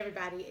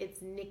everybody.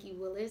 It's Nikki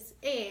Willis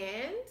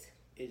and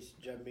It's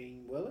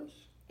Jameen Willis.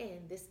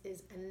 this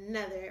is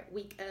another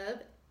week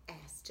of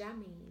Ask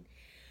Jameen.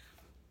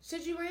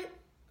 Should you rent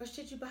or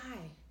should you buy?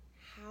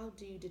 How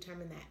do you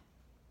determine that?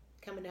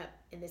 Coming up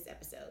in this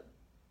episode.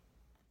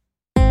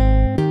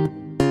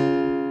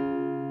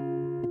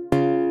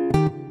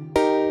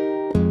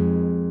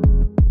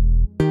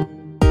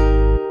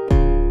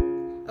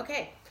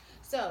 Okay,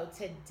 so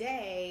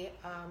today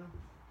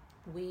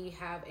we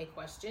have a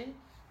question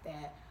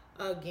that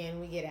again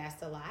we get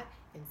asked a lot,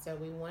 and so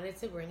we wanted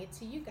to bring it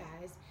to you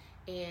guys.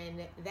 And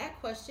that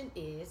question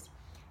is,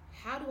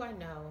 how do I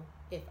know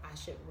if I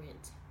should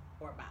rent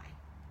or buy?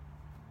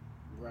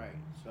 Right.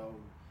 So,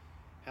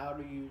 how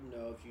do you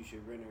know if you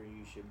should rent or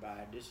you should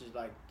buy? This is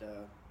like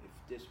if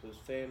this was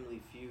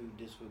Family Feud,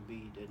 this would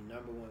be the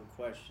number one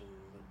question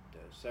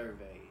with the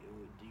survey.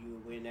 Do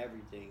you win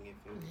everything if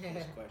it was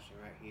this question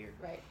right here?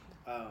 Right.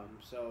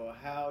 So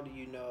how do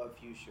you know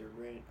if you should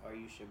rent or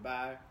you should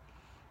buy?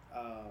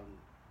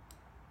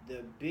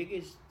 The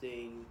biggest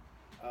thing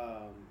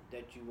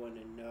that you want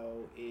to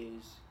know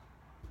is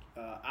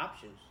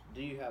options.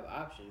 Do you have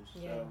options?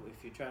 Yeah. So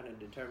if you're trying to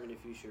determine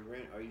if you should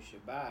rent or you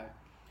should buy,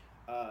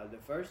 the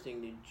first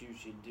thing that you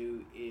should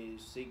do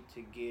is seek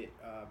to get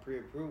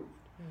pre-approved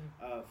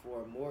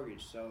for a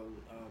mortgage. So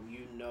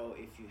you know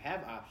if you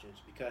have options,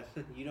 because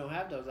you don't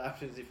have those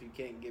options if you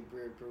can't get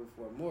pre-approved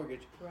for a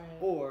mortgage, Right.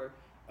 or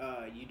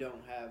you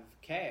don't have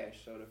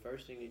cash. So the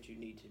first thing that you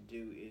need to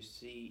do is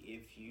see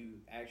if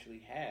you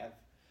actually have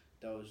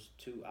those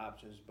two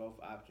options, both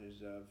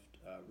options of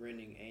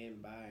renting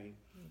and buying.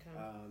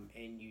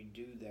 Okay. And you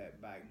do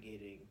that by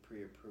getting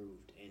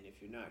pre-approved. And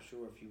if you're not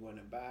sure if you want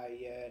to buy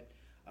yet,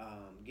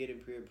 getting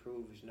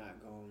pre-approved is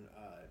not going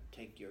to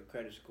take your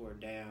credit score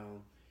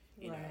down,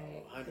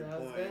 Right. 100 So I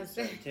was points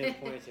gonna or say. 10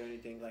 points or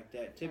anything like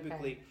that.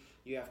 Typically,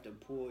 you have to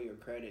pull your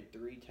credit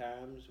 3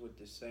 times with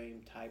the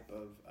same type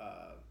of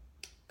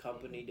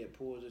company that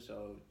pulls it.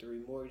 So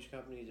 3 mortgage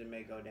companies, it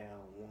may go down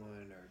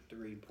 1 or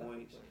 3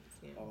 points.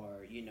 Yeah.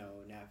 Or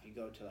now if you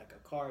go to like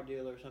a car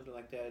dealer or something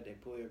like that, they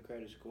pull your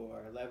credit score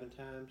 11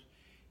 times.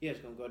 Yeah, it's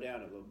gonna go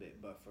down a little bit.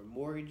 But for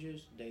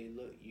mortgages, they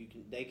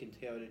can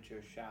tell that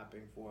you're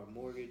shopping for a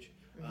mortgage,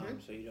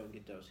 so you don't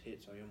get those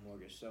hits on your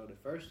mortgage. So the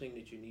first thing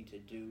that you need to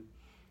do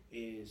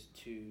is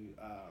to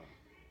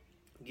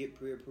get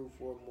pre-approved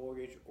for a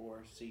mortgage,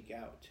 or seek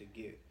out to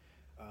get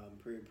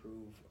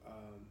pre-approved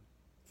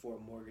for a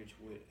mortgage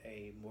with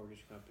a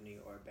mortgage company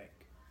or a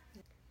bank.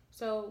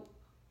 So,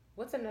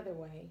 what's another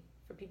way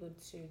for people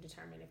to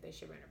determine if they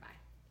should rent or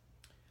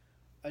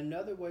buy?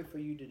 Another way for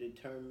you to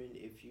determine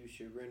if you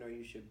should rent or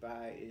you should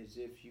buy is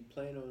if you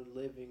plan on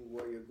living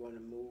where you're going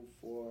to move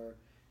for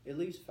at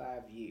least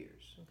 5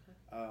 years. Okay.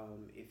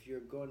 If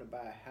you're going to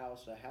buy a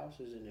house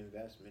is an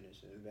investment.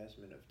 It's an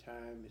investment of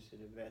time. It's an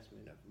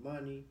investment of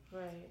money.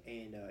 Right.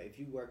 And if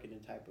you work in a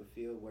type of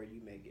field where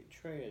you may get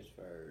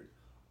transferred,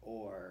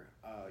 or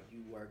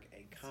you work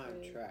a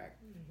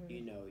contract,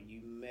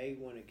 you may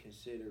want to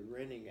consider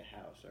renting a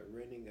house or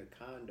renting a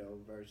condo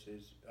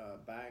versus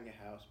buying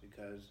a house,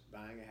 because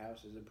buying a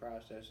house is a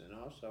process, and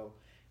also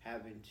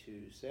having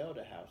to sell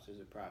the house is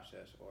a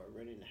process, or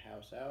renting the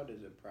house out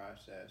is a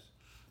process.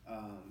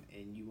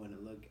 And you want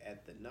to look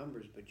at the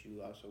numbers, but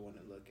you also want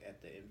to look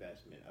at the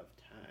investment of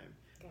time.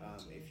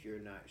 Gotcha. If you're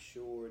not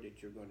sure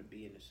that you're going to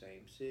be in the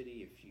same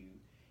city, if you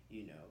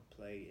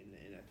play in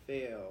the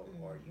NFL,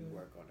 or you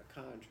work on a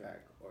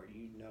contract, or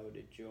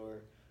that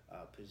your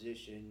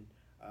position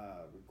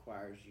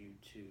requires you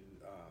to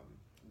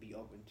be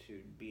open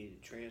to being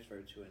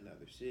transferred to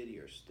another city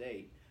or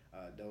state,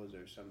 those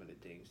are some of the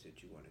things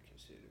that you want to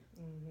consider.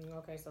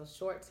 Okay, so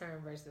short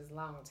term versus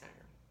long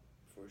term.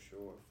 For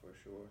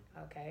sure.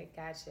 Okay,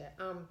 gotcha.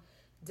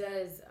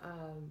 Does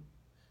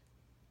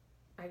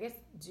I guess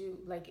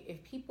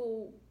if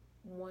people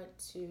want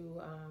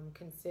to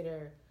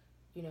consider,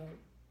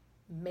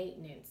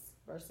 maintenance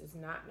versus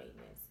not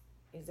maintenance,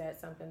 is that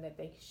something that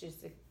they should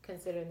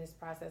consider in this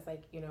process?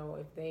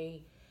 If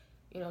they,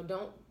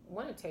 don't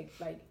want to take,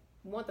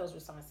 want those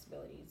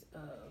responsibilities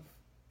of,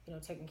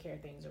 taking care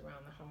of things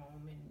around the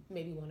home, and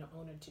maybe want an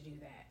owner to do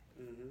that.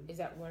 Is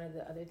that one of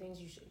the other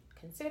things you should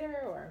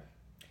consider, or?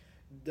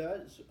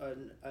 That's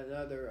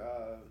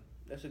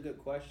a good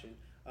question.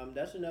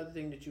 That's another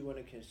thing that you want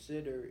to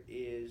consider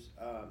is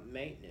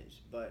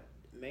maintenance. But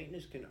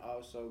maintenance can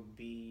also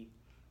be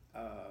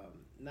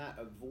not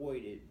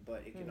avoided,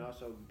 but it can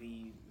also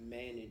be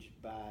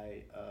managed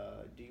by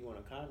do you want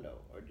a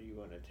condo or do you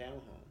want a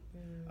townhome?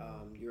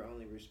 You're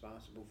only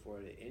responsible for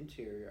the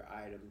interior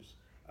items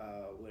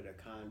with a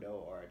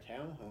condo or a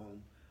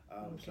townhome.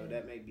 So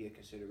that may be a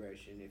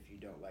consideration if you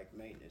don't like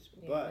maintenance.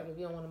 Yeah, but if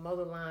you don't want to mow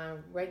the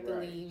lawn, rake the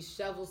leaves,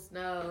 shovel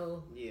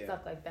snow,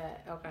 stuff like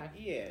that. Okay.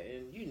 Yeah,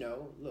 and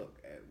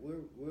look,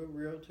 we're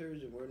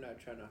realtors, and we're not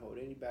trying to hold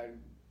anybody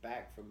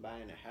back from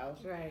buying a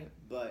house. Right.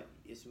 But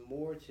it's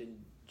more to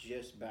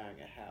just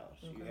buying a house.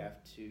 Okay. You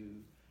have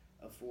to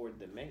afford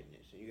the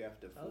maintenance, and you have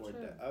to afford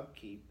the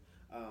upkeep.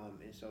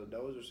 And so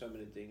those are some of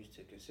the things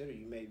to consider.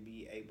 You may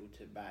be able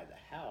to buy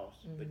the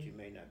house, but you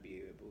may not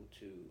be able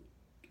to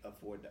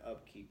afford the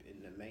upkeep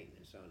and the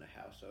maintenance on the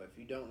house. So if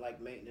you don't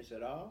like maintenance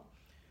at all,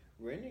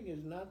 renting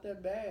is not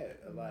that bad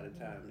a lot of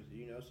times.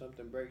 You know,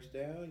 something breaks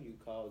down, you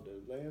call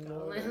the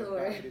landlord or the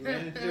property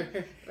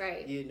manager,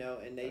 right. you know,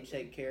 and they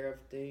take care of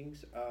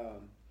things.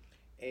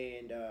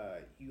 And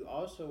you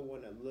also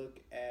want to look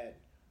at,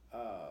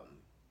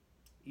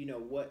 you know,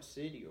 what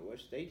city or what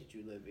state that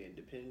you live in.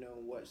 Depending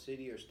on what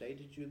city or state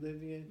that you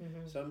live in,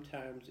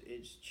 sometimes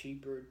it's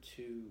cheaper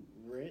to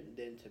rent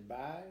than to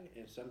buy,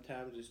 and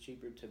sometimes it's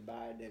cheaper to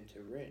buy than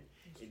to rent.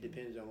 It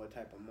depends on what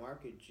type of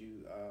market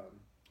you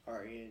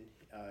are in.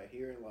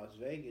 Here in Las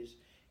Vegas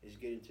is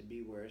getting to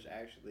be where it's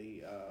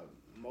actually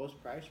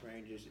most price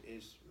ranges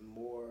is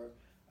more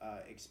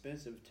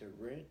expensive to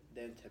rent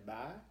than to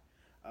buy.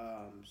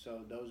 So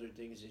those are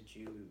things that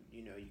you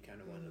kind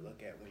of want to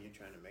look at when you're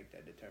trying to make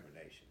that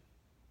determination.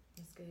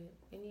 That's good.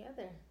 Any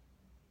other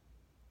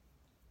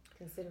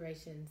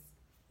considerations?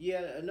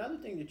 Yeah, another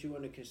thing that you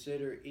want to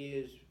consider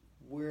is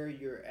where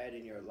you're at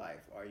in your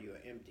life. Are you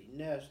an empty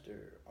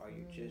nester? Are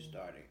you just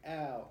starting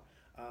out?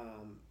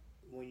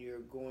 When you're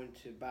going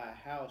to buy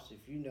a house,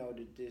 if you know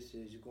that this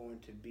is going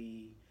to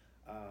be,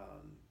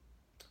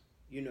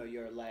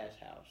 your last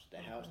house, the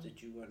house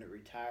that you want to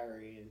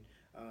retire in,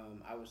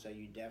 I would say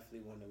you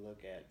definitely want to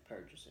look at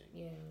purchasing.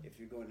 Yeah. If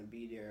you're going to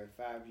be there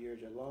 5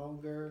 years or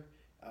longer,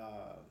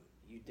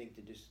 you think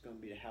that this is going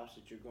to be the house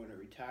that you're going to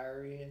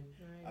retire in.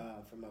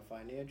 Right. From a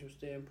financial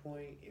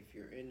standpoint, if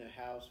you're in the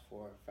house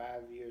for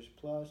 5 years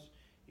plus,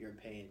 you're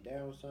paying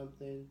down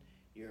something.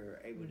 You're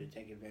able to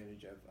take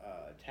advantage of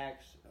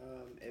tax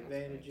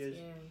advantages,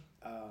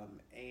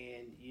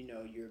 and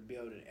you're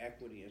building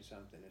equity in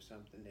something. It's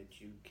something that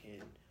you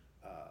can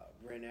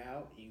rent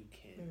out. You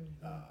can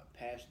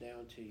pass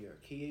down to your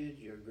kids,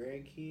 your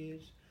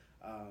grandkids.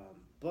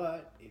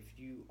 But if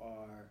you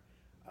are,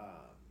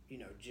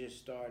 just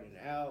starting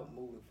out,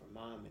 moving from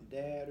mom and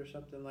dad or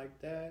something like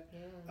that,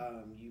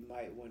 you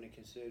might want to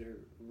consider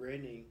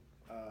renting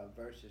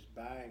versus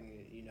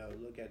buying it.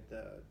 Look at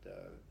the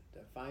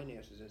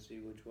finances and see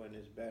which one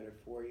is better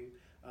for you.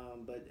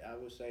 But I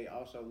would say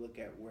also look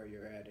at where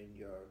you're at in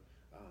your,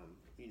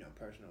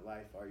 personal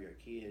life. Are your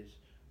kids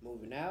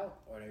moving out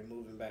or are they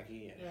moving back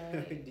in? Right,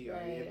 Are you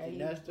empty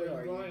nester or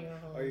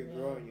are you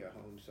growing your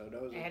home? So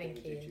those are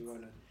things that you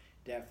want to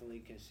definitely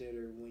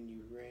consider when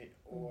you rent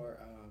or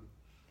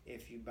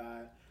if you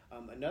buy.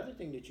 Another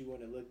thing that you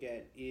want to look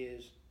at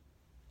is,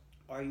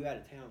 are you out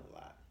of town a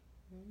lot?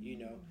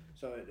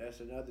 So that's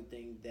another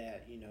thing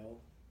that,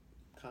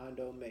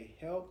 condo may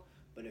help,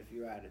 but if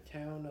you're out of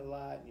town a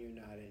lot and you're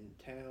not in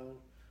town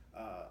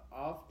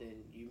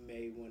often, you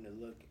may want to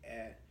look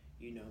at,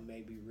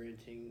 maybe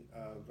renting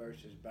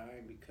versus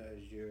buying because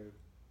you're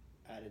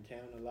out of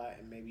town a lot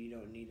and maybe you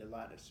don't need a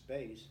lot of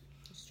space.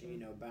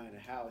 Buying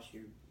a house,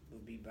 you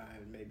will be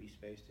buying maybe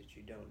space that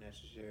you don't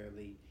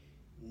necessarily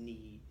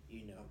need,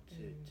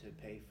 to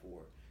pay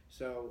for.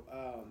 So,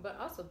 but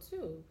also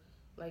too,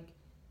 like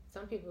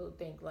some people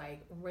think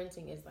like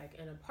renting is like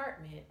an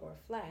apartment or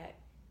flat,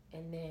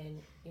 and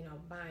then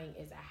buying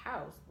is a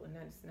house. When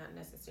that's not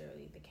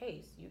necessarily the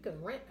case. You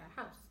can rent a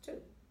house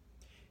too.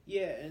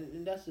 Yeah,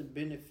 and that's the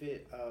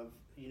benefit of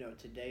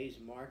today's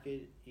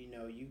market.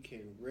 You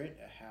can rent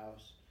a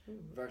house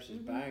versus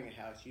buying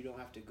a house. You don't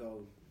have to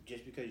go.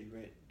 Just because you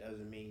rent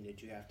doesn't mean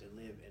that you have to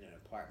live in an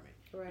apartment.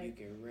 Right. You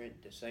can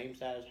rent the same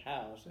size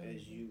house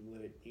as you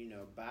would,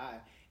 buy,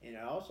 and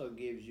it also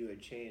gives you a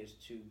chance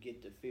to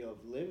get the feel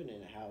of living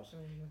in a house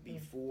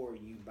before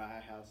you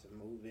buy a house and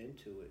move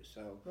into it.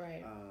 So,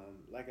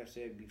 like I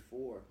said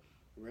before,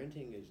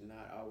 renting is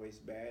not always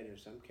bad. In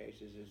some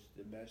cases, it's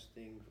the best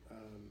thing,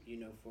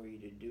 for you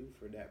to do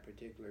for that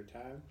particular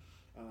time.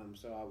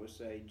 So I would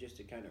say, just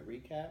to kind of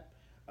recap,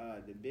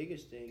 the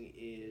biggest thing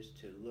is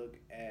to look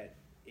at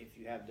if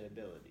you have the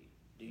ability.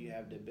 Do you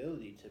have the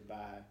ability to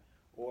buy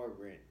or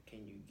rent?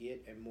 Can you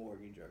get a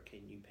mortgage or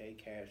can you pay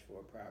cash for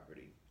a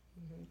property?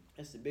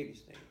 That's the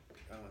biggest thing.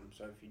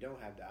 So if you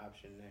don't have the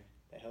option,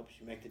 that helps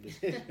you make the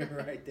decision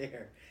right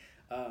there.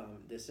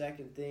 The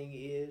second thing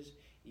is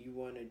you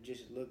want to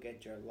just look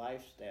at your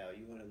lifestyle.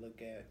 You want to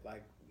look at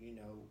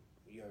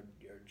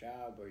your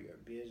job or your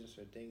business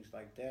or things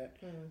like that.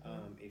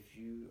 If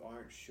you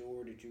aren't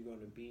sure that you're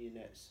going to be in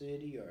that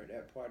city or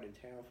that part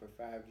of town for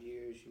 5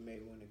 years, you may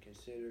want to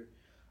consider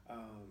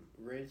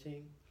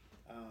renting.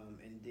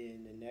 And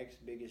then the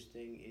next biggest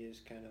thing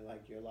is kind of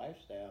like your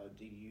lifestyle.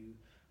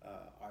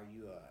 Are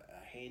you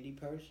a handy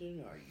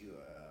person? Are you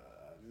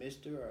a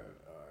Mr. or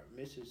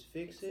Mrs.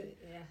 Fix-It?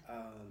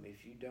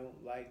 If you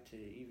don't like to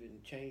even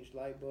change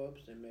light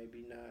bulbs, then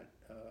maybe not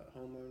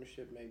home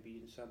ownership may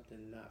be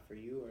something not for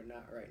you or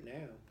not right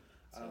now.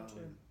 So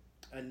true.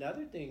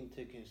 Another thing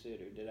to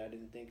consider that I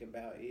didn't think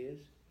about is,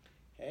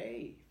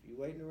 hey, if you're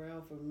waiting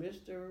around for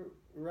Mr.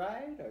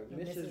 Right or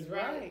Mrs.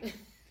 Right,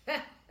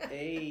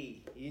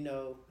 hey,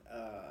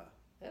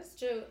 that's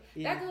true.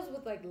 That goes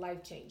with like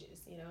life changes,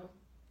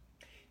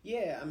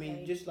 Yeah, I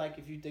mean, just like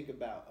if you think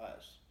about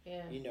us,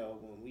 Yeah.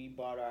 When we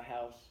bought our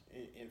house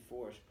in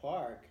Forest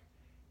Park,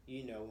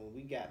 when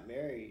we got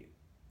married,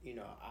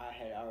 I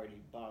had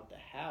already bought the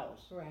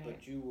house, Right.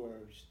 but you were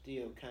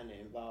still kind of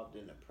involved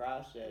in the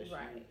process.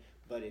 Right.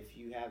 But if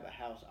you have a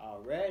house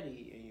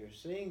already and you're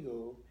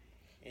single,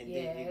 and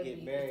Yeah, then you it'd get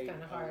be- married, it's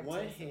kinda hard on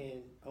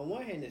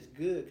one hand, it's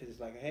good because it's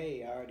like,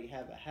 hey, I already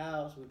have a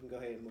house, we can go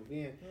ahead and move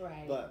in.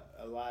 Right. But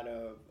a lot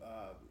of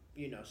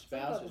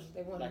spouses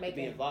they wanna like make to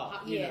be it-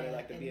 involved. yeah, They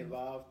like to be and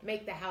involved.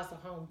 make the house a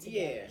home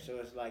together. Yeah, so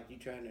it's like you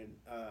trying to,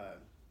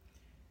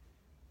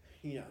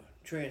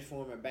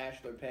 transform a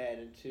bachelor pad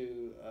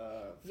into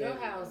Your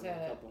house a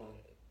had couple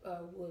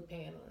home. Wood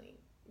paneling.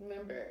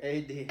 Remember?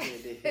 It did.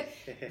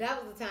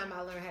 That was the time I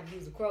learned how to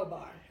use a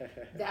crowbar.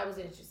 That was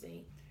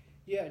interesting.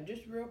 Yeah,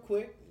 just real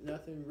quick,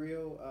 nothing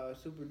real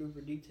super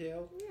duper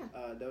detailed.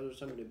 Yeah. Those are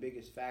some of the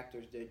biggest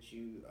factors that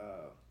you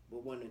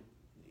will want to,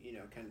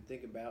 kind of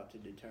think about to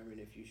determine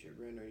if you should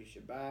rent or you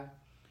should buy.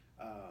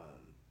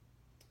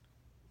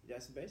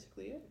 That's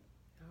basically it.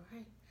 All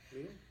right.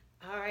 Yeah.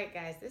 All right,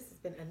 guys. This has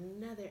been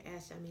another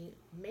Ask Shameen.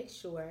 Make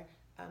sure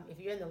if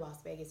you're in the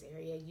Las Vegas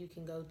area, you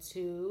can go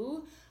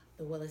to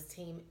the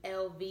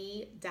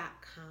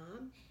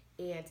WillisTeamLV.com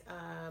and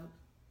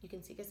you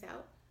can seek us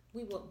out.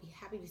 We will be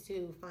happy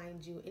to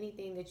find you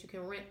anything that you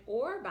can rent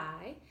or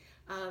buy.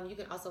 You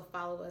can also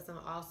follow us on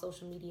all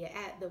social media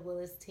at the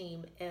Willis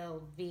Team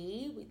LV.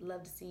 We'd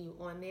love to see you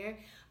on there.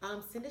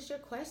 Send us your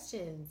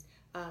questions.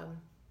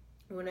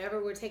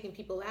 Whenever we're taking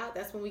people out,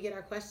 that's when we get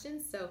our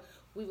questions. So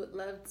we would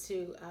love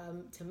to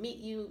meet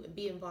you and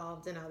be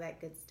involved and all that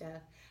good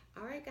stuff.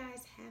 All right,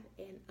 guys, have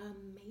an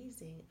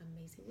amazing,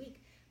 amazing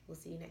week. We'll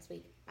see you next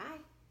week. Bye.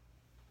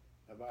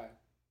 Bye bye.